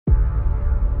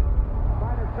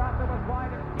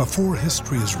Before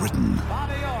history is written,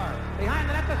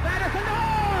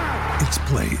 it's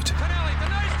played.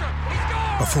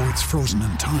 Before it's frozen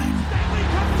in time,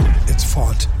 it's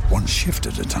fought one shift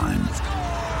at a time.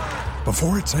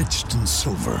 Before it's etched in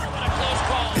silver,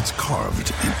 it's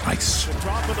carved in ice.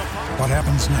 What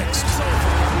happens next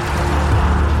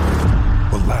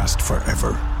will last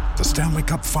forever. The Stanley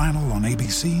Cup Final on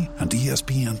ABC and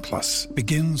ESPN Plus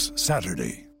begins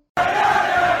Saturday.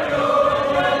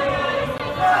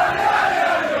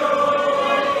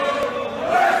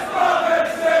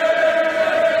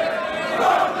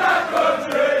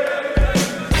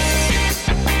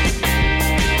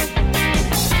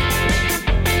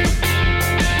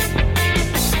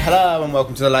 Hello and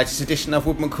welcome to the latest edition of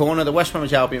Woodman Corner, the West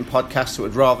Bromwich Albion podcast that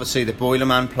would rather see the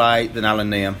Boilerman play than Alan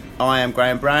Neame. I am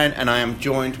Graham Brown and I am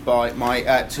joined by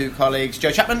my two colleagues,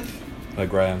 Joe Chapman. Hello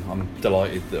Graham, I'm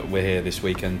delighted that we're here this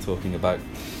weekend talking about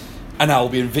an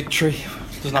Albion victory.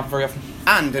 Doesn't happen very often.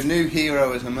 And a new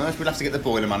hero has emerged. We'll have to get the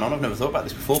Boilerman on. I've never thought about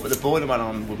this before, but the Boilerman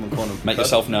on Woodman Corner. Make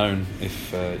yourself known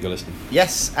if you're listening.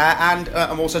 Yes, and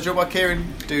I'm also joined by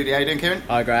Kieran Doody. How you doing, Kieran?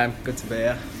 Hi Graham, good to be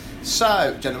here.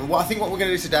 So, gentlemen, what we're going to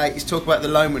do today is talk about the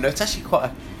loan window. It's actually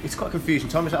quite a confusing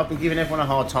time. I've been giving everyone a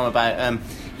hard time about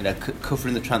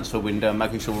covering the transfer window and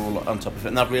making sure we're all on top of it,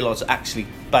 and I've realised that actually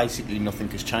basically nothing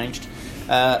has changed.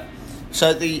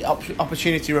 So the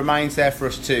opportunity remains there for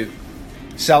us to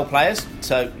sell players.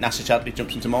 So Nacer Chadli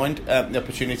jumps into mind. The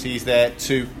opportunity is there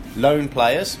to loan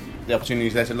players. The opportunity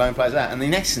is there to loan players out, and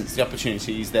in essence, the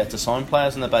opportunity is there to sign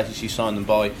players on the basis you sign them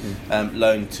by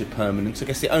loan to permanent. I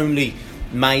guess the only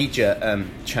major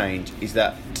change is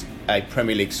that a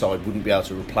Premier League side wouldn't be able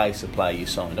to replace a player you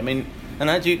signed. I mean, and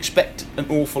how do you expect an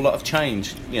awful lot of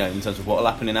change, in terms of what will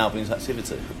happen in Albion's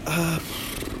activity?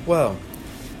 Well,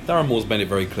 Darren Moore's made it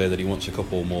very clear that he wants a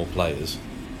couple more players.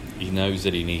 He knows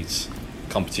that he needs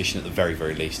competition at the very,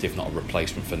 very least, if not a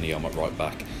replacement for Neame at right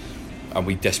back. And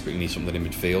we desperately need something in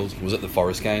midfield. I was at the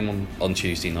Forest game on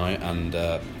Tuesday night, and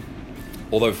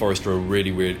although Forest are a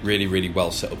really, really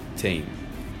well set up team,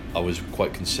 I was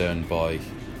quite concerned by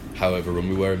how overrun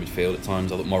we were in midfield at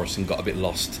times. I thought Morrison got a bit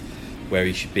lost where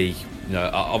he should be.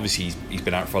 Obviously he's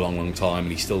been out for a long time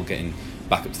and he's still getting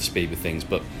back up to speed with things.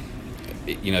 But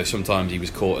sometimes he was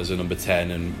caught as a number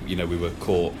 10, and we were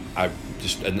caught out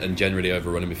and generally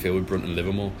overrunning midfield with Brunt and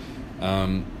Livermore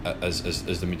as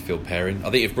the midfield pairing.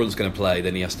 I think if Brunt's going to play,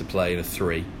 then he has to play in a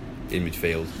 3 in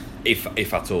midfield,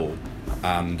 if at all,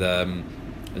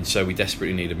 and so we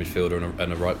desperately need a midfielder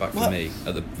and a right back for me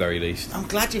at the very least. I'm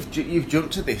glad you've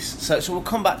jumped to this. So we'll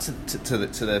come back to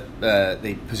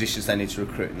the positions they need to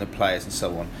recruit and the players and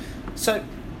so on. So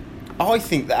I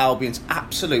think that Albion's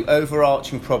absolute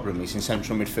overarching problem is in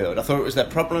central midfield. I thought it was their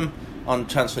problem on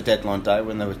transfer deadline day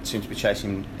when they seemed to be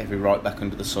chasing every right back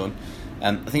under the sun.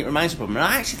 I think it remains a problem, and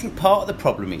I actually think part of the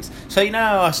problem is. So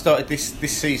I started this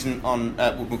season on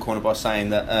Woodman Corner by saying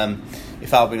that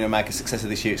if Albion make a success of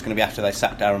this year, it's going to be after they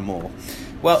sack Darren Moore.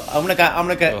 Well, I'm going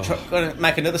to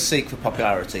make another seek for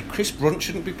popularity. Chris Brunt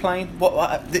shouldn't be playing.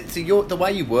 The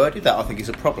way you worded that, I think, is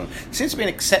a problem. There seems to be an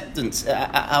acceptance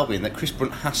at Albion that Chris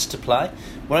Brunt has to play.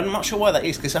 Well, I'm not sure why that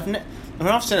is, because I've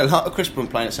seen a lot of Chris Brunt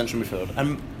playing at central midfield,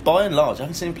 and by and large, I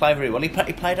haven't seen him play very well. He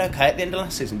played okay at the end of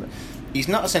last season, but he's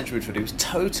not a central midfielder. He was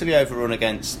totally overrun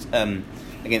against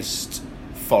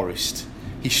Forest.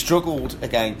 He struggled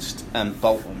against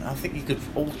Bolton. I think you could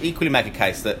equally make a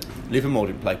case that Livermore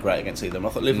didn't play great against either. I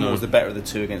thought Livermore was the better of the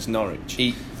two against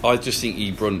Norwich. I just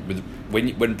think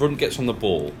when Brunt gets on the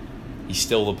ball, he's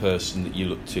still the person that you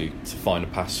look to find a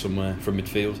pass somewhere from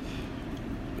midfield.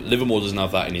 Livermore doesn't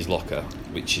have that in his locker,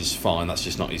 which is fine. That's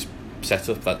just not his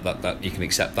setup. That you can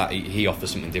accept that. He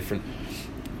offers something different.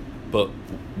 But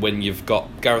when you've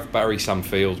got Gareth Barry, Sam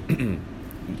Field,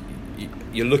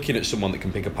 you're looking at someone that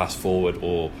can pick a pass forward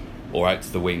or out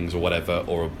to the wings or whatever,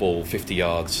 or a ball 50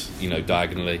 yards,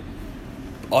 diagonally.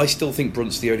 I still think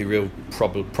Brunt's the only real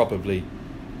probably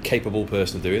capable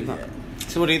person of doing that. Yeah.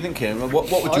 So what do you think, Kieran? What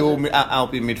would your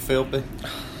Albion midfield be?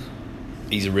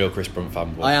 He's a real Chris Brunt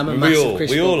fanboy. I am a massive Chris Brunt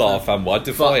fan. We all are fanboy. I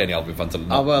defy any Albion fan to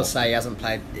not. I will say he hasn't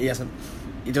played.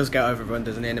 He does get overrun,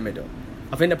 doesn't he, in the middle?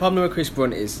 I think the problem with Chris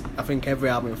Brunt is, I think every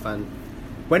Albion fan,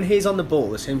 when he's on the ball,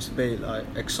 there seems to be like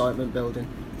excitement building.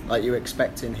 Like you're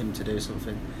expecting him to do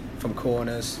something from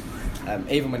corners,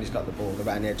 even when he's got the ball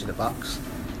around the edge of the box.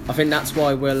 I think that's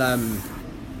why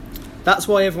that's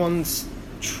why everyone's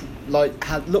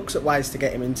looks at ways to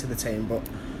get him into the team. But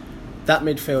that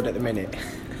midfield at the minute,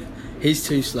 he's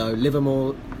too slow.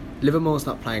 Livermore's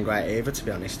not playing great either, to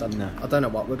be honest. I don't know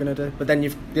what we're going to do. But then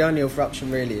the only other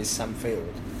option really is Sam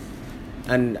Field.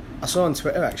 And I saw on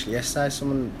Twitter actually yesterday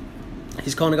someone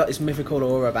he's kind of got this mythical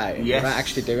aura about him without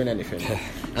actually doing anything.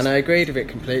 And I agreed with it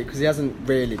completely because he hasn't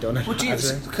really done it.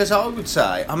 Because I would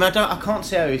say, I mean, I can't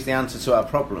say how he's the answer to our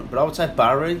problem, but I would say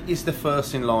Barry is the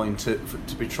first in line to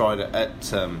be tried at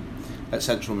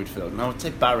central midfield, and I would say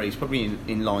Barry's probably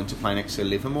in line to play next to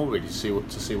Livermore really to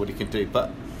see what he can do.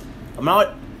 But I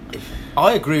mean,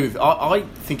 I agree with. I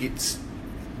think it's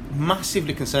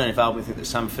massively concerning if Albion think that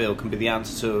Sam Field can be the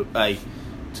answer to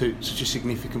such a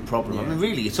significant problem. I mean,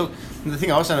 really, the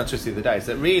thing I was saying on Twitter the other day is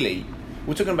that really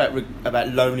we're talking about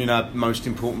loaning our most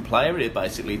important player here.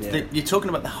 Basically, you're talking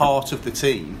about the heart of the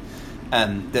team.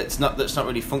 That's not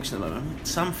really functioning at the moment.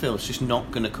 Sam Field's just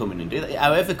not going to come in and do that.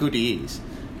 However good he is,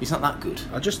 he's not that good.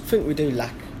 I just think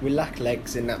we lack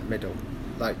legs in that middle.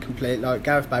 Like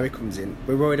Gareth Barry comes in,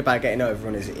 we're worried about getting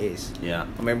overrun as it is. Yeah.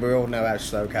 I mean, we all know how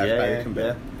slow Gareth Barry can be.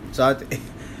 Yeah. So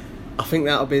I think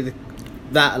that'll be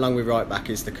that along with right back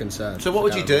is the concern. So what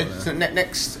would you do? So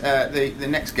next the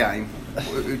next game,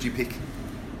 who'd you pick?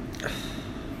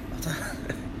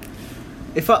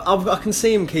 If I can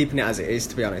see him keeping it as it is,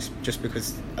 to be honest, just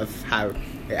because of how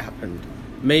it happened.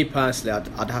 Me personally,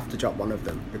 I'd have to drop one of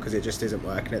them because it just isn't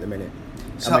working at the minute.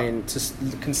 So, I mean, to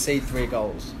concede 3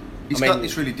 goals. He's got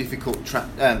this really difficult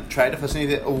trade-off, hasn't he?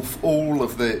 That all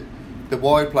of the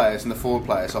wide players and the forward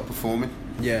players are performing.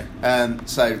 Yeah.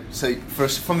 So for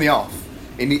us from the off,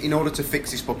 in order to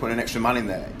fix this by putting an extra man in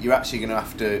there, you're actually going to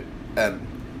have to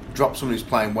drop someone who's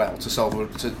playing well to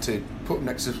put him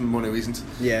next to someone who isn't.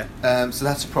 Yeah. So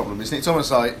that's a problem, isn't it? It's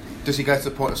almost like, does he go to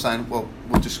the point of saying, well,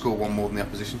 we'll just score one more than the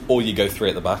opposition? Or you go 3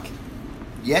 at the back.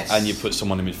 Yes. And you put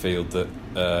someone in midfield that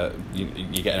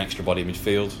you get an extra body in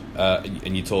midfield,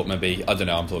 and you talk maybe, I don't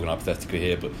know, I'm talking hypothetically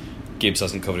here, but Gibbs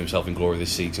hasn't covered himself in glory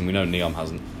this season. We know Neom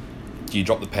hasn't. Do you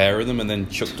drop the pair of them and then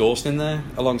chuck Dawson in there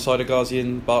alongside Agazi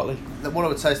and Bartley? What I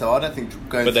would say is though, I don't think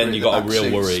going. But then you got a real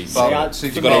worry. You've got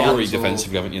a worry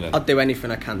defensively, haven't you? Then I'd do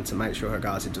anything I can to make sure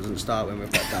Agazi doesn't start when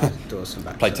we've got Dawson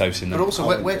back. Play Tosin. But also,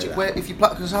 where if you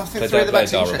play, because I think 3 at the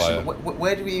back's interesting.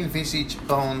 Where do we envisage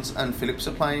Barnes and Phillips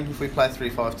are playing if we play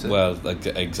 3-5-2? Well,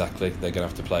 exactly. They're going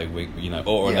to have to play,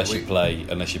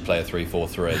 unless you play a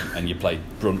 3-4-3 and you play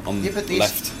Brunt on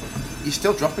left. You're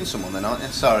still dropping someone then, aren't you?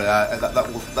 Sorry,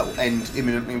 that will end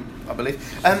imminently, I believe.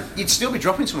 You'd still be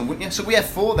dropping someone, wouldn't you? So we have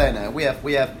 4 there now. We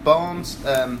have Barnes,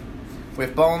 Phillips,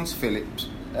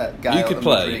 Gale, you could and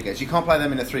play. Rodriguez. You can't play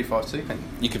them in a 3-5-2, can you?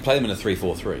 You could play them in a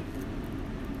 3-4-3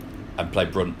 and play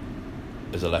Brunt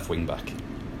as a left wing back.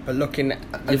 But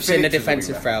you've seen the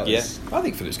defensive fouls. Yeah, I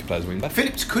think Phillips could play as a wing back.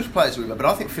 Phillips could play as a wing back, but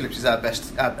I think Phillips is our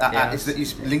best.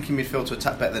 He's linking midfield to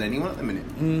attack better than anyone at the minute.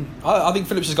 I think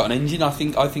Phillips has got an engine. I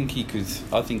think he could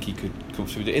come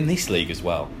through in this league as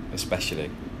well,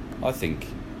 especially. I think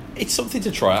it's something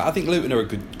to try. I think Luton are a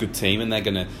good team, and they're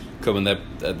going to come and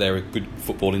they're a good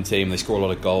footballing team. They score a lot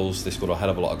of goals. They scored a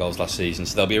hell of a lot of goals last season,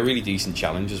 so they'll be a really decent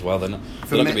challenge as well. They're not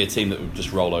going to be a team that would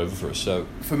just roll over for us. So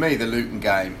for me, the Luton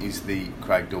game is the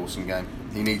Craig Dawson game.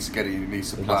 He needs to get it. He needs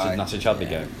to play. Nasser Chadley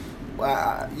game.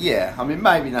 Well, yeah. I mean,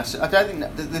 maybe Nasser. I don't think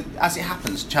that as it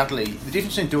happens, Chadley. The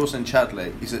difference between Dawson and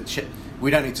Chadley is that we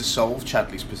don't need to solve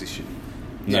Chadley's position.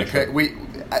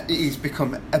 It's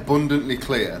become abundantly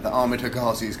clear that Ahmed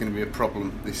Agazi is going to be a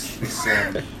problem this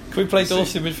Can we play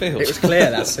Dawson midfield? It was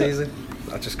clear that season.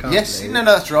 I just can't. Yes, no,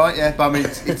 that's right. Yeah, but I mean,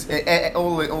 it's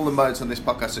all the modes on this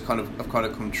podcast have kind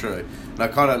of come true.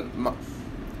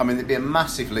 And it'd be a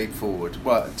massive leap forward.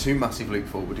 Well, 2 massive leap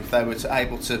forward if they were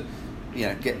able to,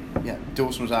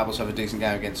 Dawson was able to have a decent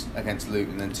game against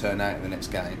Luton and then turn out in the next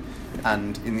game,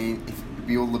 and it'd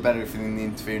be all the better if in the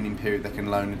intervening period they can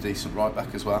loan a decent right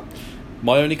back as well.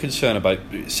 My only concern about,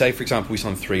 say for example, we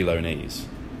signed 3 loanees,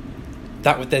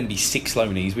 that would then be 6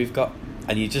 loanees we've got,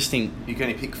 and you just think you can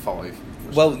only pick 5.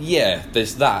 Well, yeah,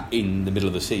 there's that in the middle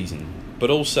of the season,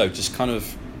 but also just kind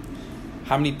of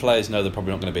how many players know they're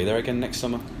probably not going to be there again next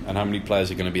summer, and how many players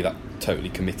are going to be that totally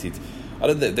committed. I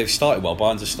don't think they've started well.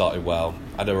 Barnes has started well.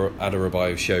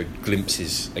 Adarabioyo showed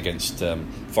glimpses against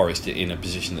Forest in a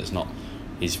position that's not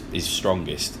his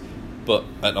strongest. But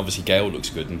and obviously Gale looks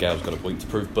good, and Gale's got a point to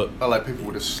prove. But people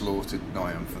would have slaughtered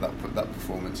Nyam for that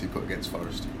performance he put against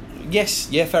Forest. Yes,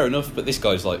 yeah, fair enough. But this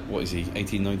guy's like, what is he?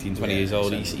 18, 19, 20 years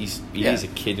old. Exactly. He is a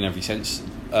kid in every sense.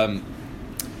 I'm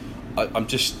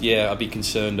just I'd be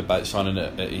concerned about signing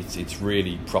it's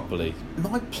really properly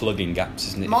plugging gaps,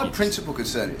 isn't it? My principal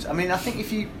concern is, I mean, I think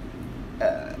if you.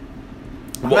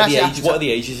 What are the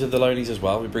ages of the loanies as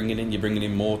well? You're bringing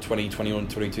in more 20, 21,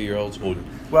 22-year-olds, or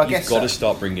you've got to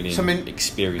start bringing in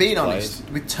experienced being players.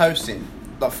 honest, with Tosin,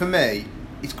 like for me,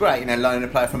 it's great, loan a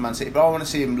player from Man City, but I want to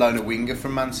see him loan a winger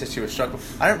from Man City or a striker.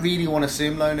 I don't really want to see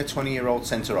him loan a 20-year-old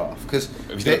centre half because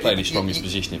he's going to play in his strongest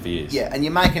position if he is. Yeah, and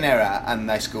you make an error and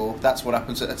they score. That's what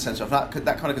happens at centre half.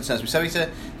 That kind of concerns me. So he's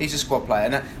a squad player,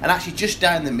 and actually just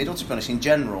down the middle, to be honest, in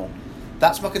general.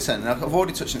 That's my concern, and I've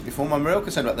already touched on it before. My real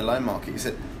concern about the loan market is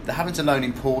that they're having to loan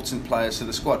important players to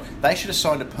the squad. They should have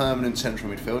signed a permanent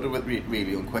central midfielder,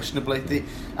 really unquestionably.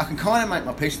 I can kind of make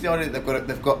my peace with the idea that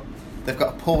they've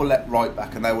got a poor right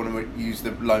back, and they want to use the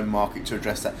loan market to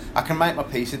address that. I can make my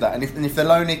peace with that, and if the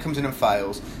loanee comes in and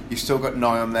fails, you've still got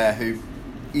Nyom there who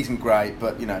isn't great,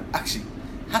 but actually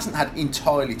hasn't had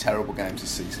entirely terrible games this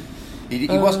season. He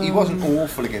wasn't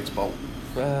awful against Bolton.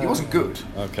 He wasn't good.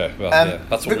 Okay, well, yeah,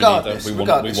 that's what we need.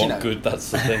 We want good.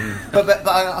 That's the thing. but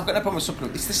I've got no problem with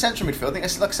supplement. It's the central midfield. I think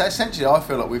it's like I say. Essentially, I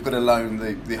feel like we've got to loan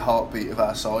the heartbeat of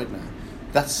our side now.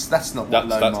 That's not what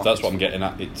loan. That's what I'm getting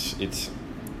at. It's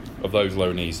of those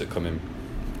loanees that come in.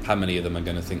 How many of them are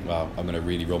going to think, "Well, I'm going to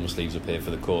really roll my sleeves up here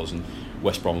for the cause"? And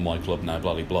West Brom are my club now,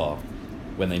 blah blah blah.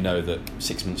 When they know that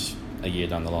 6 months, a year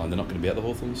down the line, they're not going to be at the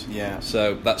Hawthorns. Yeah.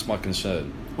 So that's my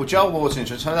concern. Well, Joel Ward's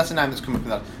interesting. So that's a name that's come up in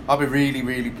that. I'll be really,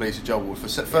 really pleased with Joel Ward.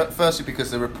 Firstly,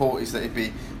 because the report is that he'd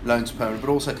be loaned to permanent,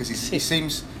 but also because he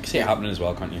seems. You can see it happening as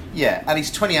well, can't you? Yeah, and he's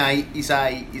 28. He's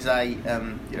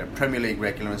a Premier League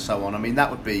regular and so on. I mean, that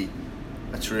would be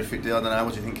a terrific deal. I don't know.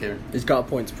 What do you think, Kieran? He's got a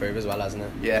point to prove as well, hasn't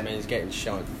he? Yeah. I mean, he's getting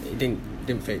shot. He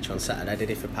didn't feature on Saturday, did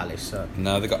he, for Palace? So.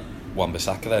 No, they got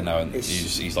Wan-Bissaka there now, and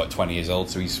he's like 20 years old,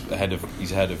 so he's ahead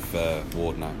of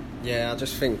Ward now. Yeah, I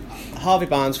just think Harvey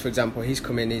Barnes, for example, he's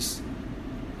come in. He's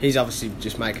obviously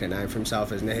just making a name for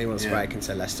himself, isn't he? He wants to break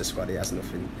into Leicester squad. He has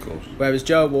nothing. Of course. Whereas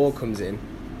Joe Ward comes in,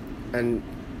 and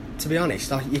to be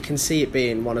honest, you can see it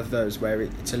being one of those where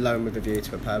it's a loan with a view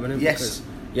to a permanent. Yes.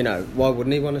 Because, why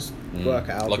wouldn't he want to work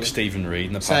it out? Like Stephen Reid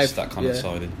in the past, that kind of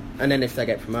siding. And then if they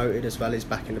get promoted as well, he's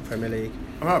back in the Premier League.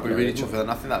 I might be really tough for that.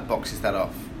 I think that boxes that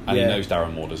off. And he knows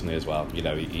Darren Moore, doesn't he, as well? He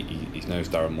knows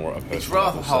Darren Moore at a personal It's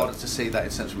rather level, harder to see that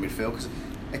in central midfield because,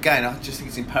 again, I just think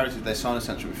it's imperative they sign a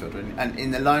central midfielder. And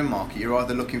in the loan market, you're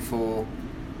either looking for,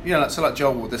 like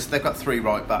Joel Ward, they've got 3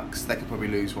 right backs. They could probably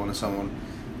lose one or someone.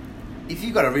 If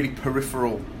you've got a really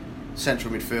peripheral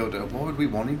central midfielder, why would we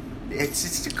want him?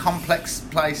 It's a complex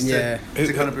place to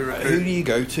kind of be recruited. Who do you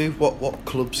go to? What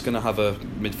club's going to have a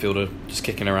midfielder just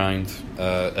kicking around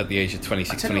at the age of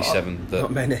 26, 27?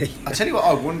 Not many. I tell you what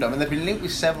I wonder. I mean, they've been linked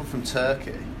with several from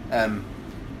Turkey.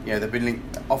 They've been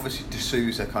linked, obviously, to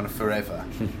Sousa kind of forever.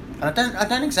 And I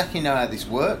don't exactly know how this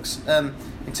works in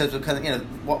terms of kind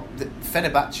of what the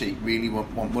Fenerbahce really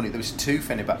want money. There was 2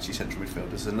 Fenerbahce central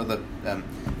midfielders, another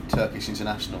Turkish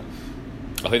international.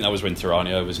 I think that was when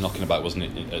Taranio was knocking about,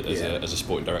 wasn't it, as a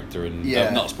sporting director and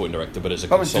not a sporting director, but as a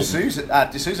consultant.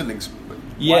 D'Souza links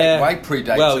way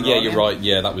predates. Well, you're right.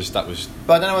 Yeah, that was. But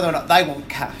I don't know whether or not they want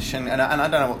cash, and I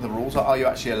don't know what the rules are. Are you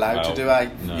actually allowed to do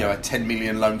a 10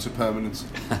 million loan to permanence?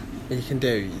 You can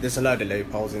do. There's a load of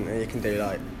loopholes in there. You can do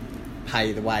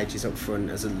pay the wages up front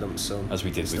as a lump sum, as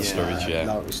we did with Sturridge.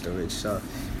 Like with Sturridge. So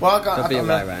there'll be a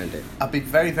way around it. I'd be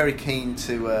very, very keen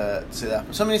to that.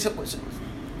 So I mean,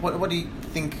 what do you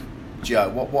think, Joe?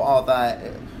 What are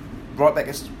they? Right back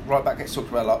gets talked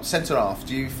about a lot. Centre half.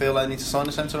 Do you feel they need to sign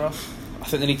a centre half? I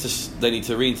think they need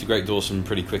to reintegrate Dawson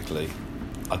pretty quickly.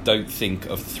 I don't think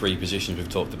of the 3 positions we've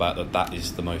talked about that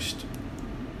is the most.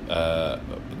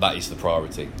 That is the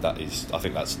priority. I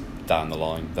think that's down the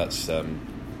line. That's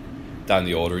down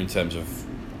the order in terms of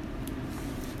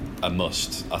a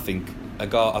must. I think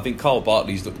Carl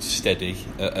Bartley's looked steady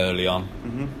early on,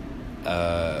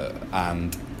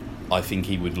 and I think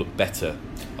he would look better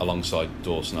alongside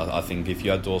Dawson. I think if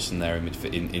you had Dawson there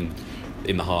in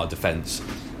the hard defence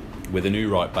with a new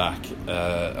right back,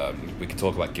 we could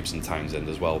talk about Gibson Townsend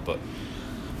as well, but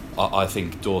I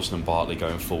think Dawson and Bartley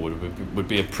going forward would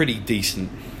be a pretty decent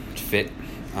fit.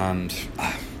 And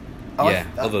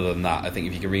other than that, I think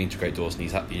if you can reintegrate Dawson,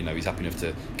 he's happy enough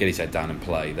to get his head down and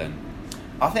play. Then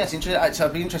I think that's interesting. So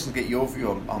it'd be interesting to get your view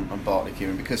on Bartley,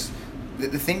 Kieran, because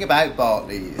the thing about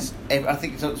Bartley is, I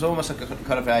think it's almost like a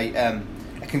kind of a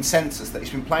consensus that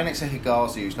he's been playing next to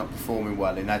Higazi, who's not performing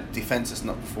well, and our defence is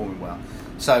not performing well.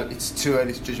 So it's too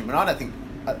early to judge him. But I don't think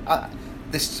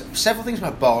there's several things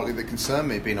about Bartley that concern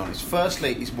me, being honest.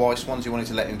 Firstly, it's why Swansea wanted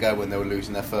to let him go when they were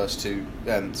losing their first 2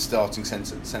 starting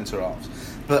centre halves.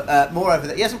 But moreover,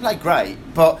 that he hasn't played great.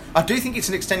 But I do think it's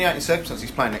an extenuating circumstance. He's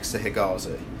playing next to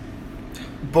Higazi.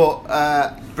 But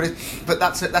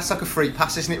that's like a free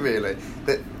pass, isn't it? Really,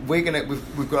 that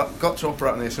we've got to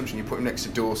operate on the assumption you put him next to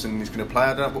Dawson and he's going to play.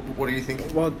 I don't know. What do you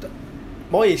think? Well,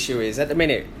 my issue is at the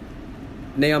minute,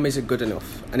 Nyom isn't good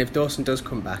enough, and if Dawson does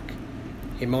come back,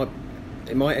 he might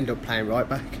he might end up playing right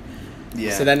back.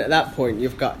 Yeah. So then at that point,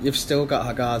 you've still got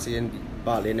Hegazi and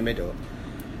Bartley in the middle.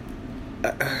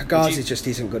 Hegazi just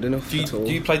isn't good enough at all.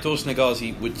 Do you play Dawson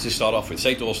Hegazi to start off with?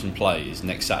 Say Dawson plays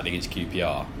next Saturday against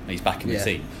QPR and he's back in the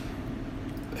team.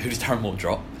 Who does Darren Moore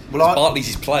drop? Well, Bartley's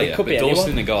his player, but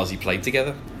Dawson and Hegazi played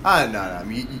together. No. I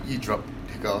mean, you drop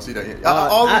Hegazi, don't you?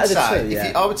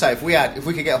 I would say if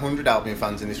we could get 100 Albion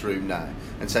fans in this room now,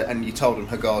 and you told them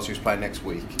Hegazi was playing next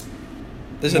week,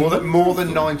 more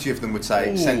than 90 of them would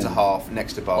say centre half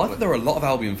next to Bartley. I think there are a lot of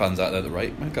Albion fans out there that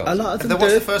rate Hegazi. A lot of them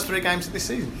watched the first 3 games of this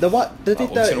season. They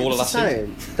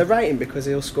rate him because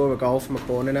he'll score a goal from a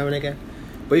corner now and again.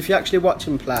 But if you actually watch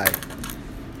him play,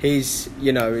 he's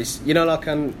like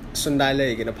on Sunday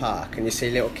League in a park and you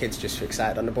see little kids just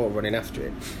fixated on the ball running after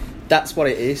him. That's what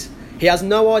it is. He has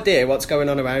no idea what's going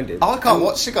on around him. I can't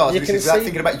watch Cigars because he's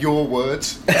thinking about your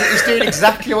words. He's doing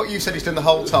exactly what you said he's done the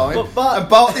whole time. And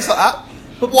Bartley's like that.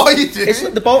 But why are you doing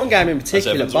it? The Bolton game in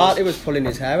particular, Bartley was pulling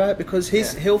his hair out because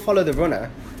he'll follow the runner,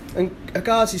 and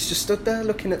Hegazi's just stood there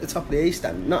looking at the top of the East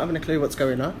End, not having a clue what's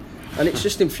going on, and it's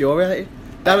just infuriating.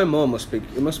 Darren Moore must be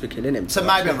killing him. So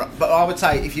maybe I'm right, but I would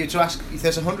say if you were to ask, if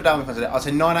there's 100 Albion fans, I'd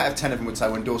say 9 out of 10 of them would say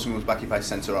when Dawson was back, he plays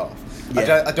centre half.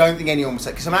 Yeah. I don't think anyone would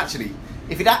say, because I'm actually,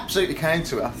 if it absolutely came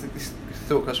to it, I think this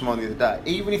thought crossed my mind the other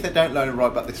day. Even if they don't loan a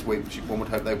right back this week, which one would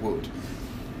hope they would,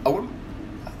 I wouldn't.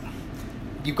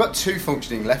 You've got 2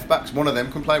 functioning left backs. One of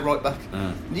them can play right back.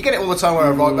 You get it all the time where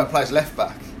a right back plays left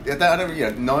back.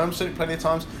 Niam's done it plenty of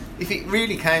times. If it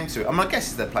really came to it, I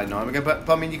guess they're playing Niam again, but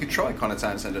I mean, you could try Connor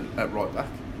Townsend at right back.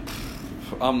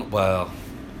 Well,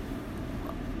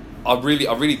 I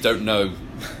really don't know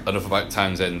enough about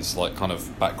Townsend's kind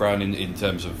of background in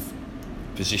terms of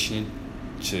positioning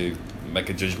to make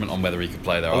a judgment on whether he could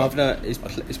play there. Well, I've known he's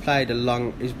played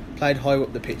high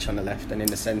up the pitch on the left and in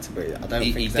the centre, but I don't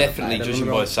think he definitely, judging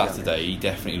by Saturday, he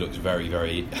definitely looks very,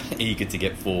 very eager to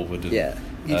get forward. And,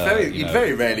 you'd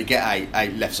very rarely get a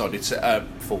left-sided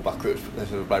full-back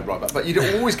that play right back, but you'd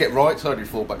always get right-sided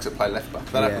full-backs that play left back.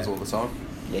 That happens all the time.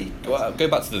 Yeah, go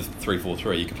back to the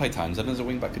 3-4-3. You could play Townsend as a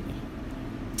wing back, couldn't you?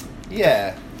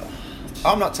 Yeah.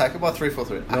 I'm not taken by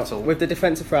 3-4-3 at all. With the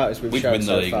defensive routers we've shown win the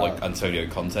so league far. like Antonio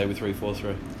Conte with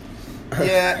 3-4-3.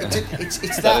 Yeah,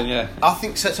 it's that. Yeah. I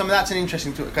think so. That's an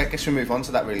interesting. I guess we move on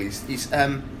to that. Really, is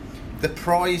the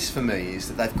prize for me is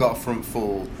that they've got a front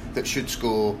four that should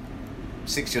score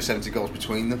 60 or 70 goals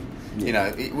between them.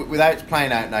 Yeah. Without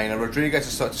playing out now, Rodriguez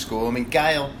has started to score. I mean,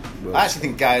 Gale. I actually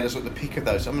think Gale is at the pick of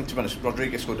those. I mean, to be honest,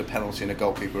 Rodriguez scored a penalty and a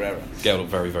goalkeeper error. Gale looked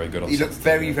very, very good. He looked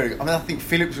very, very good. I mean, I think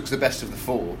Phillips looks the best of the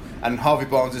 4, and Harvey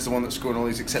Barnes is the one that's scoring all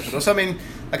these exceptional. So I mean,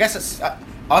 I guess that's.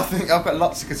 I think I've got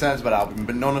lots of concerns about Albion,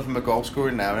 but none of them are goal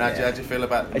scoring now. And how do you feel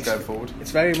about them going forward?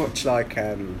 It's very much like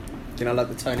like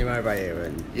the Tony Mowbray era,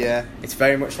 and it's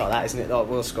very much like that, isn't it? Like,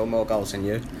 we'll score more goals than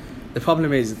you. The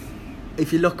problem is,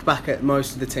 if you look back at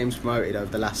most of the teams promoted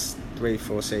over the last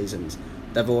 3-4 seasons,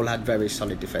 they've all had very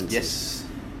solid defences. Yes.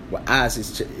 Well, I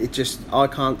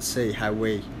can't see how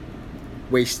we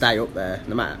stay up there.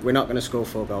 No matter, we're not going to score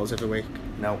 4 goals every week.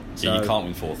 No. So, you can't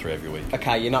win 4-3 every week.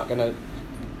 Okay, you're not going to.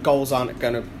 Goals aren't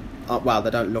going to. Well, they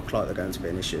don't look like they're going to be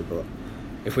an issue, but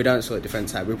if we don't sort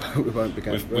defence out, we won't be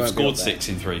going. We've scored 6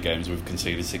 in 3 games. We've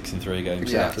conceded 6 in 3 games.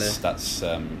 Exactly.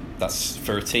 That's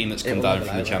for a team that's come down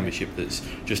from the Championship that's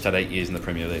just had 8 years in the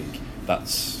Premier League.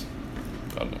 That's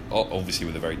obviously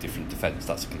with a very different defence.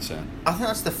 That's a concern. I think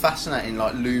that's the fascinating,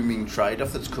 looming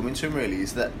trade-off that's coming to him. Really,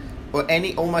 is that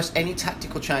almost any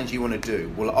tactical change you want to do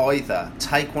will either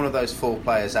take one of those 4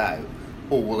 players out,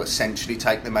 or will essentially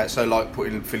take them out. So,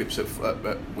 putting Phillips at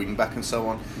wing back and so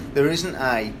on. There isn't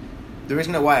a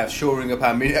way of shoring up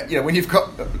our when you've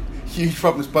got huge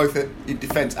problems both in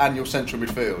defence and your central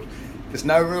midfield. There's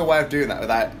no real way of doing that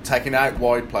without taking out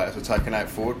wide players or taking out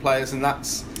forward players, and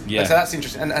that's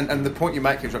interesting. And the point you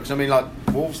make is right, because I mean,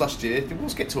 Wolves last year, did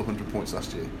Wolves get to 100 points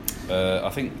last year? I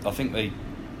think they.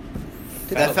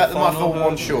 They felt they might fall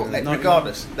one short.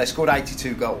 Regardless, they scored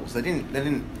 82 goals. They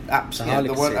didn't absolutely.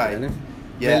 They weren't.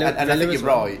 Yeah, and I think you're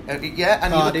right. And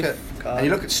you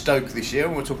look at Stoke this year,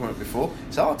 and we were talking about it before.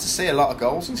 It's hard to see a lot of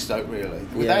goals in Stoke, really,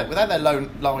 without their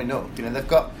line up.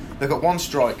 They've got one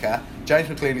striker. James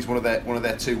McLean is one of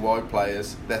their 2 wide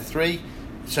players. Their 3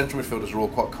 central midfielders are all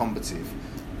quite combative.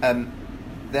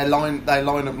 They line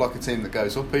up like a team that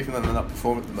goes up, even though they're not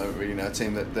performing at the moment. Really, a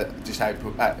team that just that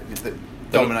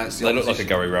dominates the opposition. They look like a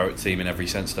Gary Rowett team in every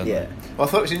sense, don't they? Well,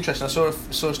 I thought it was interesting. I saw a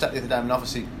stat the other day, and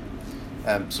obviously.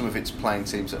 Some of it's playing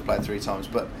teams that have played 3 times,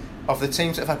 but of the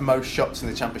teams that have had most shots in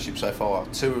the Championship so far,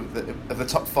 2 of the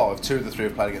top 5, 2 of the 3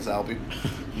 have played against Albion,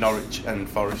 Norwich and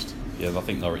Forest. Yeah, I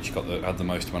think Norwich had the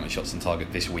most amount of shots on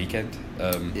target this weekend.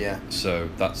 So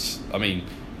that's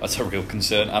a real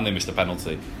concern. And they missed a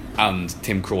penalty. And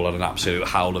Tim Krul had an absolute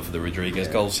howler for the Rodriguez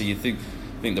goal. So you think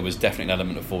there was definitely an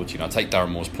element of fortune. I take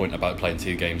Darren Moore's point about playing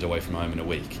 2 games away from home in a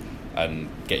week and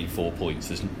getting 4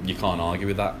 points. You can't argue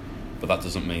with that. But that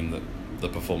doesn't mean that the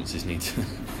performances need to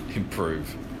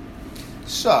improve.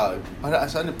 So, I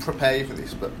didn't prepare you for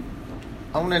this, but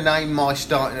I'm going to name my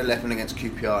starting 11 against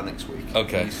QPR next week.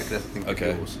 Okay. You said think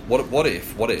Okay. yours. What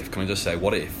if? Can I just say?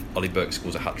 What if Ollie Burke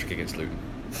scores a hat trick against Luton?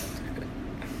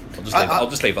 I'll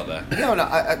just leave that there. No.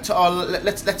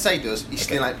 Let's say he does. He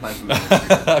still ain't playing for me.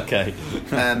 Okay.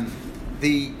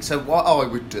 So what I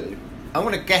would do, I'm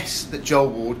going to guess that Joel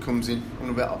Ward comes in.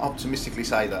 I'm going to optimistically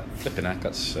say that. Flipping heck,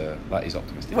 that is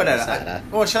optimistic.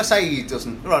 Well, shall I say he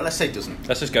doesn't? Right, let's say he doesn't.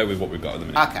 Let's just go with what we've got at the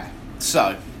minute. Okay,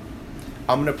 so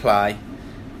I'm going to play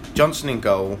Johnson in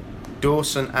goal,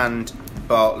 Dawson and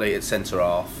Bartley at centre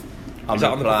half. Is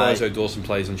that on the proviso Dawson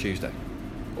plays on Tuesday?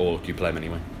 Or do you play him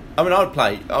anyway? I mean,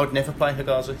 I'd never play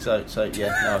Higazi, so yeah,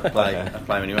 no, I'd play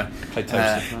him anyway. Play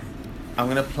Toasted. I'm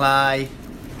going to play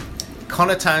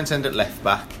Connor Townsend at left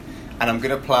back, and I'm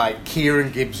going to play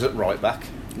Kieran Gibbs at right back.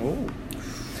 Oh.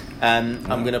 I'm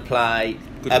going to play.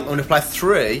 I'm going to play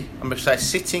 3. I'm going to say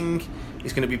sitting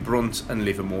is going to be Brunt and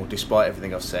Livermore, despite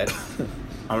everything I've said.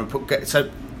 I'm going to put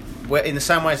in the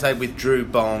same way as they withdrew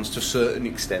Barnes to a certain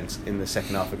extent in the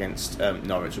second half against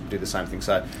Norwich, we'll do the same thing.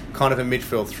 So kind of a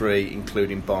midfield 3,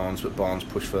 including Barnes, but Barnes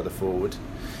pushed further forward.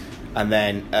 And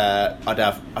then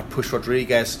I'd push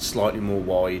Rodriguez slightly more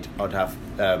wide. I'd have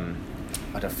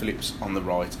Phillips on the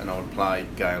right, and I would play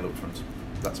Gale up front.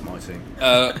 That's my team.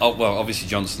 Well, obviously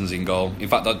Johnston's in goal. In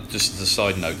fact, just as a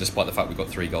side note, despite the fact we've got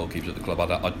 3 goalkeepers at the club,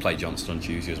 I'd play Johnston on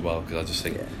Tuesday as well, because I just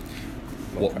think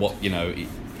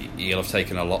he'll have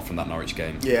taken a lot from that Norwich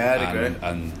game. Yeah, I'd agree.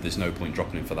 And there's no point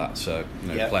dropping him for that. So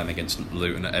play him against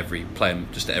Luton play him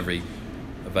just at every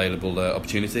available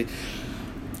opportunity.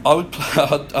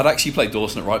 I'd actually play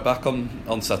Dawson at right back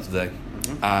on Saturday,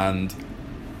 and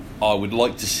I would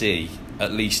like to see,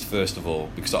 at least first of all,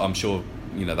 because I'm sure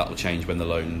that will change when the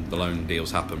loan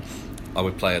deals happen. I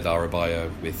would play Adara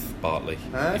Bayo with Bartley.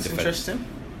 That's in interesting.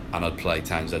 And I'd play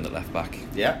Townsend at left back.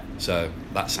 Yeah. So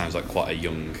that sounds like quite a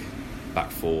young back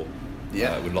 4.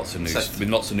 Yeah. With lots of new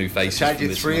faces. So change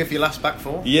it 3 of your last back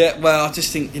 4. Yeah. Well, I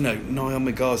just think Niall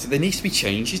Megazi. There needs to be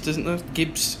changes, doesn't there?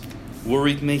 Gibbs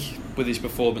worried me with his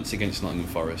performance against Nottingham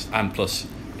Forest, and plus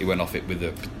he went off it with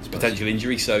a potential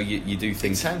injury. So you do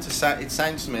think it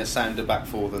sounds to me a sounder back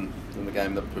 4 than the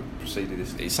game that preceded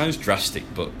this. It sounds drastic,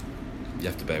 but you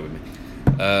have to bear with me.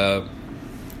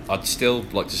 I'd still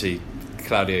like to see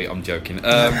Claudio. I'm joking.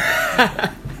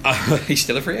 He's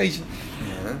still a free agent.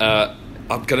 Yeah.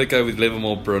 I'm going to go with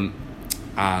Livermore, Brunt,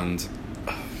 and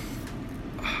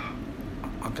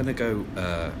I'm going to go.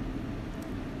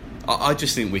 I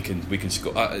just think we can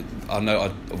score. I know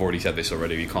I've already said this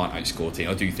already. We can't outscore team.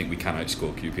 I do think we can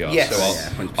outscore QPR. Yes.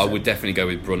 So I would definitely go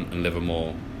with Brunt and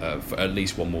Livermore for at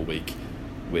least one more week,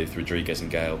 with Rodriguez and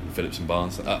Gale, Phillips and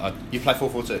Barnes. You play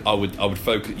 4-4-2. I would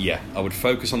focus. Yeah, I would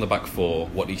focus on the back 4.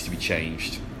 What needs to be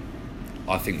changed?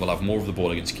 I think we'll have more of the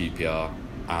ball against QPR,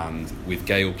 and with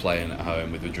Gale playing at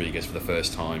home with Rodriguez for the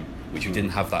first time, which we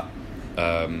didn't have that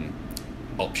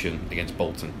option against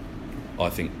Bolton. I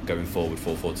think going forward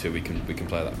 4-4-2 we can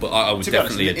play that, but I would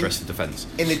definitely address the defence.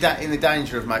 In the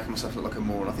danger of making myself look like a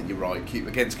moron, I think you're right.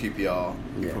 Against QPR,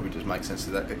 it probably does make sense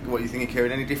to that. What do you think,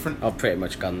 Kieran? Any different? I've pretty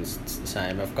much gone the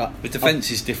same. The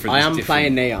defence is different. I am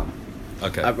playing Neon.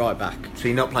 Okay. At right back. So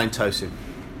you're not playing Tosin?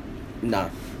 No,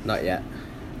 not yet.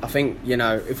 I think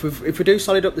if we do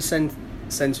solid up the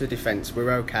centre of defence,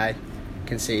 we're okay.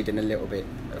 Conceding a little bit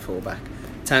at full back.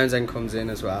 Townsend comes in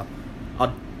as well.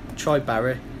 I'd try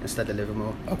Barry instead of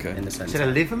Livermore. Okay. In the centre. Instead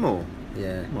of Livermore?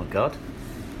 Yeah. Oh my God.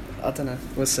 I don't know.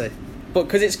 We'll see. But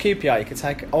because it's QPR, you could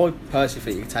take. I personally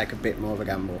think you could take a bit more of a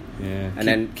gamble. Yeah. And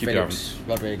then Phillips,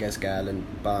 Rodriguez, Gale,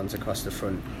 and Barnes across the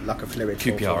front, like a fluid.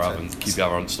 QPR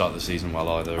haven't started the season well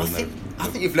either. I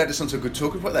think you've led us onto a good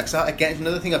talking point there. Because again,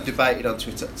 another thing I've debated on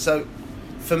Twitter. So,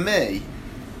 for me,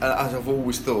 as I've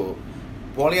always thought,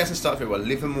 while he hasn't started very well,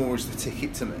 Livermore is the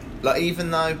ticket to me. Like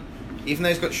even though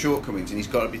he's got shortcomings and he's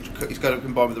got to be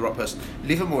combined with the right person,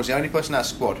 Livermore is the only person in our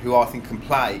squad who I think can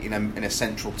play in a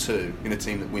central 2 in a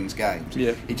team that wins games.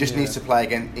 Yeah. He just needs to play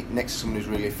next to someone who's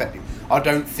really effective. I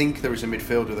don't think there is a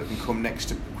midfielder that can come next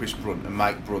to Chris Brunt and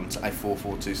make Brunt a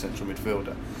 4-4-2 central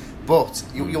midfielder. But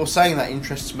you're saying that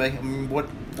interests me. I mean, what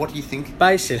do you think?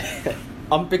 Basically,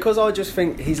 because I just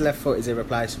think his left foot is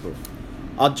irreplaceable.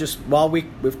 While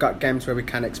we've got games where we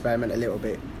can experiment a little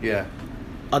bit. Yeah.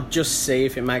 I'd just see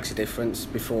if it makes a difference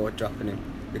before dropping him.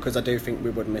 because I do think we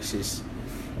would miss his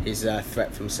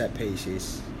threat from set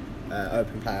pieces,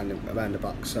 open play around the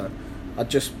box. So I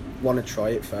just want to try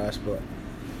it first, but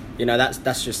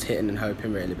that's just hitting and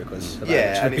hoping really, because of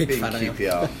Yeah, and a it big being fan I am.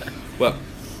 QPR. Well,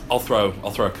 I'll throw a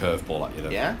curveball at you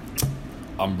then. Yeah.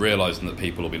 I'm realising that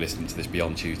people will be listening to this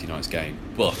beyond Tuesday night's game.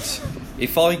 But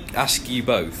if I ask you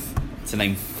both to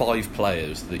name 5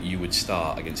 players that you would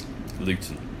start against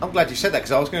Luton. I'm glad you said that,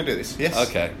 because I was going to do this. Yes.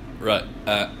 Okay, right.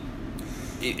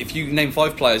 If you name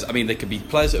 5 players, I mean, they could be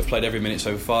players that have played every minute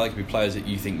so far. They could be players that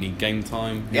you think need game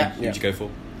time. Yeah. Who would you go for?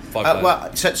 5 players.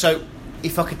 Well, so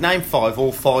if I could name 5,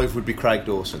 all 5 would be Craig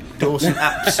Dawson. Dawson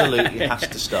absolutely has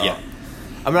to start. Yeah.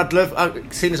 I mean, I'd love,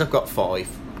 seeing as I've got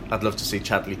 5, I'd love to see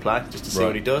Chadley play, just to see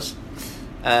what he does.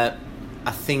 I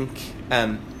think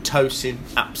Tosin,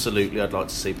 absolutely, I'd like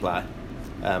to see play.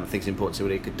 I think it's important to see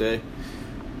what he could do.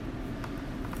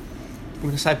 I'm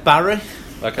going to say Barry.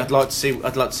 Okay. I'd like to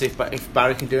see if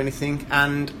Barry can do anything,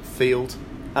 and Field.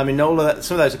 I mean, all of that,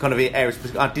 some of those are kind of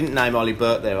areas. I didn't name Ollie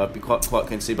Burke there. I'd be quite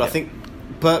keen to see, but I think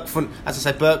Burke, as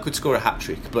I say, Burke could score a hat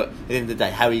trick. But at the end of the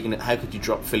day, how could you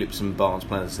drop Phillips and Barnes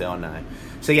playing as they are now?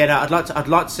 So yeah, no, I'd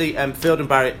like to see Field and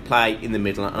Barry play in the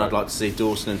middle, and I'd like to see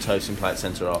Dawson and Tosin play at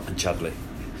centre half. And Chadley.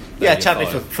 Yeah, Chadley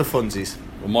for funsies.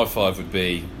 Well, my 5 would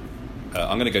be...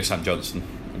 I'm going to go Sam Johnston.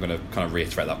 I'm going to kind of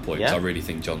reiterate that point, because I really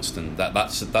think Johnston...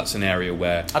 That's an area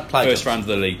where I'd play first Johnston. round of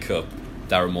the League Cup,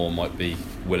 Darren Moore might be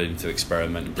willing to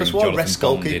experiment and bring Plus, why Jonathan rest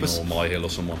Bond in, or goalkeepers? Myhill or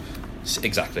someone.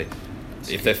 Exactly.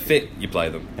 If they're fit, you play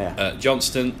them. Yeah.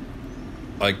 Johnston,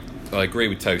 I agree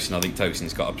with Tosin. I think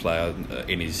Tosin's got a player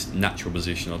in his natural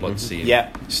position. I'd like to see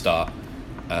him start.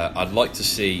 I'd like to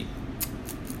see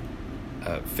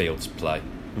Fields play.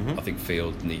 I think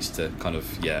Field needs to kind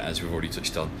of, as we've already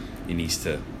touched on, he needs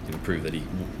to prove that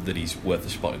he's worth a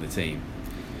spot in the team.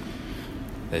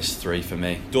 There's 3 for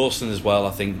me. Dawson as well,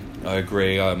 I think I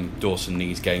agree. Dawson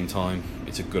needs game time.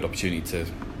 It's a good opportunity to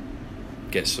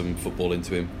get some football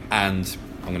into him. And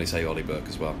I'm going to say Ollie Burke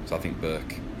as well, because I think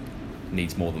Burke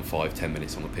needs more than 5-10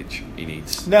 minutes on the pitch. He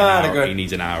needs an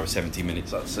hour or 70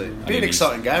 minutes. That's it. Be an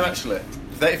exciting game, actually.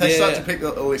 If they start to pick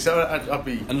all this up, I'd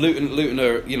be... And Luton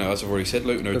are, as I've already said,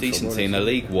 Luton are a decent team. They're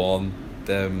League One.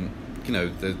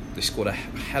 They scored a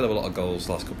hell of a lot of goals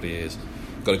the last couple of years.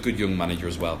 Got a good young manager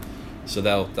as well. So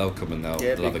they'll come and they'll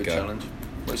have a go. Challenge.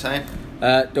 What are you saying?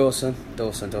 Dawson.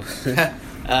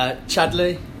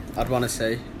 Chadley, I'd want to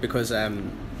see, because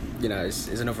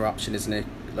is another option, isn't he?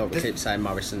 Like we keep saying,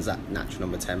 Morrison's that natural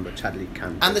number 10, but Chadley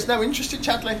can. And there's no interest in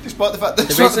Chadley, despite the fact that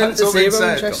there isn't all being zero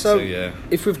said. interest. So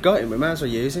if we've got him, we might as well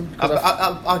use him.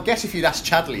 I guess if you'd asked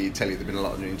Chadley, he'd tell you there'd been a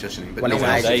lot of interest in him. But Well, no he's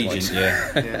one else an is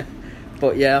agent, like- yeah.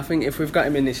 But yeah, I think if we've got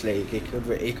him in this league, he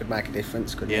could make a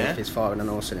difference. Couldn't he, if he's firing on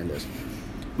all cylinders?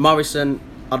 Morrison,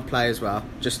 I'd play as well,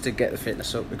 just to get the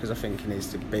fitness up, because I think he needs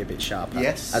to be a bit sharper.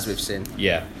 Yes. As we've seen.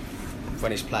 Yeah.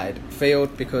 When he's played.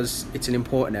 Field, because it's an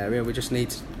important area. We just need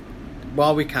to,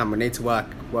 while we can, we need to work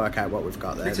out what we've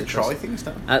got there. We need to try things,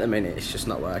 don't we? At the minute, it's just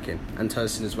not working. And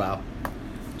Tosin as well,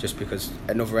 just because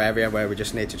another area where we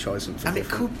just need to try something And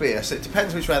different. it could be, it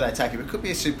depends which way they take it, but it could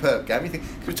be a superb game. You think,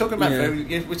 cause we're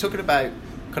talking about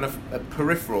kind of a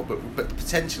peripheral, but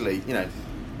potentially,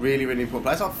 really, really important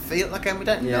players. I feel like we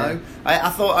don't know. I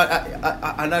thought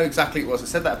I know exactly what it was. I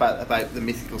said that about the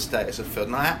mythical status of Field,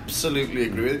 and I absolutely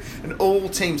agree with it. And all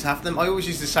teams have them. I always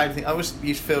use the same thing. I always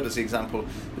use Field as the example.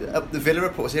 The Villa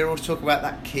reporters here always talk about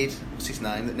that kid. What's his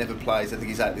name? That never plays. I think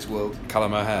he's out of this world.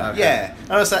 Callum O'Hare. Yeah,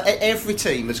 and I was like, every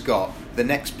team has got the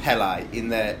next Pele in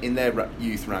their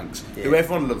youth ranks, who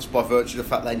everyone loves by virtue of the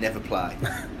fact they never play.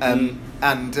 Right,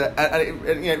 and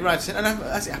as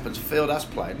it happens, Field has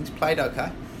played, and he's played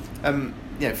okay.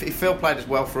 If Phil played as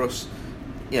well for us,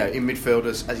 in midfield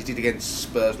as he did against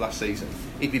Spurs last season,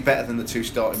 he'd be better than the 2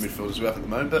 starting midfielders we have at the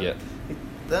moment. But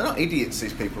they're not idiots,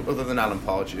 these people, other than Alan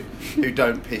Pardew, who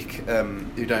don't pick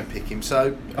him.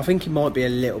 So I think he might be a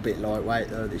little bit lightweight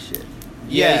though this year.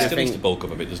 Yeah, he still needs to bulk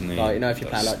up a bit, doesn't he? Like, if you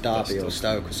play like Derby or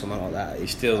Stoke or someone like that,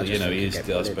 he's still,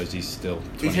 I suppose he's still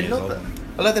 20 years old.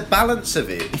 Although the balance of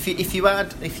it, if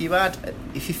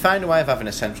you found a way of having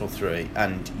a central 3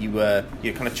 and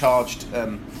you're kind of charged,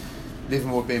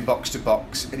 Liverpool being box to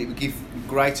box, and it would give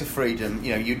greater freedom.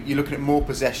 You're looking at more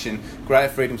possession, greater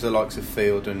freedom to the likes of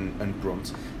Field and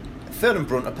Brunt. Field and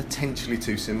Brunt are potentially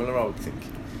too similar, I would think.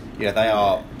 They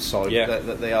are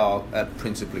they are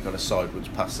principally kind of sideways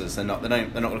passers. They're not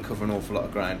going to cover an awful lot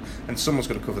of ground, and someone's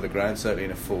got to cover the ground, certainly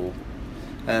in a 4.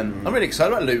 I'm really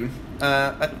excited about Luton.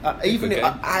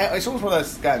 It's always one of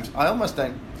those games. I almost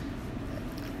don't.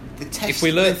 the test. If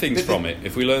we learn things from it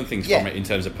in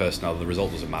terms of personnel, the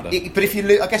result doesn't matter. But if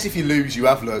I guess if you lose, you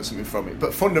have learned something from it.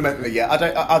 But fundamentally, yeah,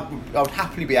 I would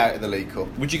happily be out of the League Cup.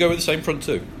 Would you go with the same front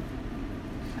two?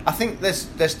 I think there's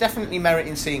definitely merit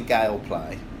in seeing Gale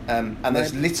play. And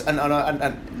there's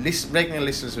regular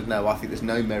listeners would know. I think there's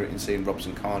no merit in seeing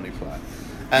Robson Carney play.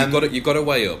 You've got to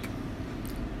weigh up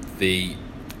the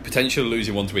potential of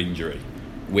losing one to injury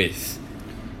with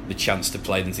the chance to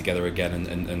play them together again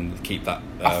and keep that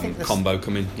combo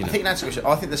coming. I think that's a question.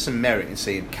 I think there's some merit in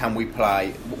seeing, can we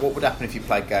play? What would happen if you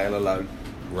played Gale alone?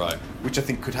 Right. Which I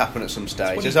think could happen at some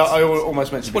stage. As I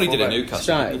almost mentioned before. What he did at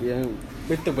Newcastle.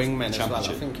 With the wingmen as well,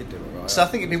 I think he'd do it right. So I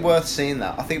think it'd be worth seeing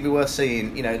that. I think it'd be worth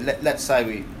seeing, let's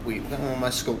say we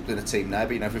almost sculpted a team now,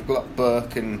 but if we've got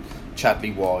Burke and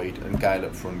Chadley wide and Gale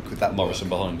up front, could that Morrison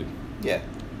work? Behind him? Yeah.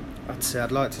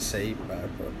 I'd like to see but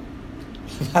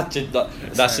Imagine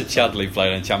that's a Chadley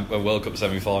playing a World Cup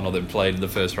semi-final, then playing in the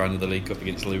first round of the League Cup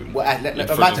against Luton. Well, in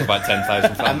front of about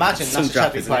 10,000 fans. Imagine that's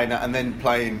Chadley playing that and then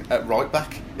playing at right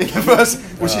back in the first,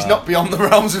 which is not beyond the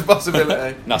realms of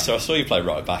possibility. So I saw you play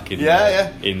right back in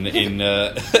Russia. We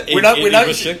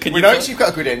notice you've got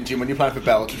a good engine when you're playing for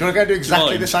Belgium. Do you want to go and do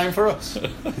exactly the same for us?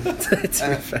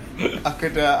 I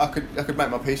could make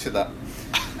my peace with that.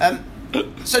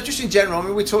 So just in general,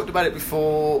 we talked about it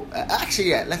before.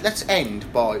 Let's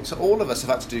end by... So all of us have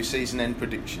had to do season-end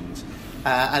predictions.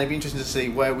 And it'd be interesting to see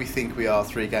where we think we are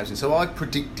 3 games in. So I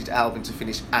predicted Albion to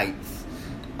finish 8th.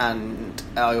 And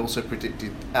I also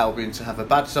predicted Albion to have a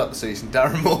bad start to the season,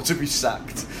 Darren Moore to be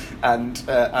sacked, and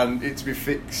it to be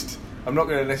fixed. I'm not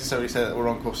going to necessarily say that we're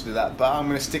on course to do that, but I'm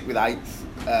going to stick with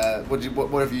 8th.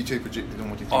 What have you two predicted and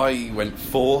what do you think? I went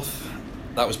 4th.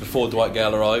 That was before Dwight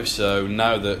Gale arrived, so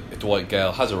now that Dwight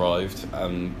Gale has arrived,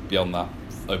 and beyond that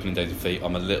opening day defeat,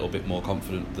 I'm a little bit more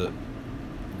confident that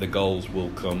the goals will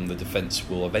come, the defence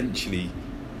will eventually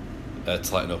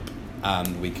tighten up,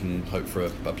 and we can hope for a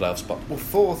playoff spot. Well,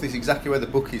 4th is exactly where the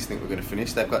bookies think we're going to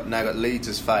finish. They've now got Leeds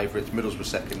as favourites, Middlesbrough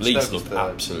second. Leeds looked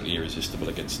absolutely irresistible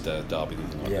against Derby.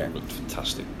 They looked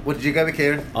fantastic. What did you go with,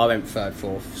 Kieran? I went 3rd,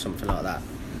 4th, something like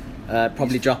that.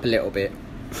 Probably drop a little bit,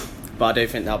 but I do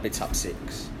think they'll be top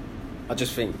 6. I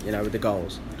just think, with the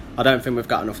goals, I don't think we've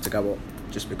got enough to go up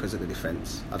just because of the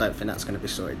defence. I don't think that's going to be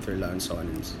sorted through loan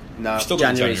signings. No, still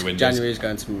got January is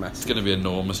going to be massive. It's going to be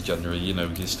enormous. January,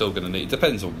 you're still going to need. It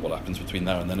depends on what happens between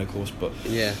now and then, of course. But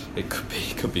yeah, it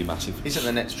could be massive. Isn't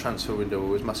the next transfer window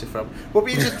always massive for them? Well, it'll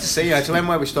be interesting to see. To end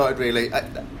where we started, really.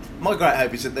 My great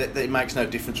hope is that it makes no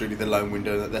difference really the loan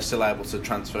window. That they're still able to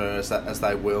transfer as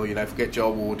they will. Forget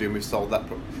Joel Warden, we've solved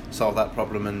that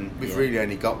problem, and we've really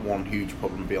only got one huge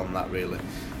problem beyond that, really.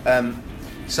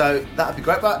 So that'd be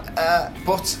great,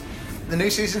 but the new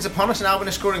season's upon us and Albion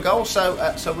are scoring goals,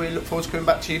 so we look forward to coming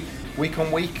back to you week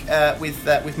on week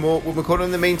with more. We'll record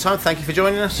in the meantime. Thank you for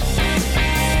joining us.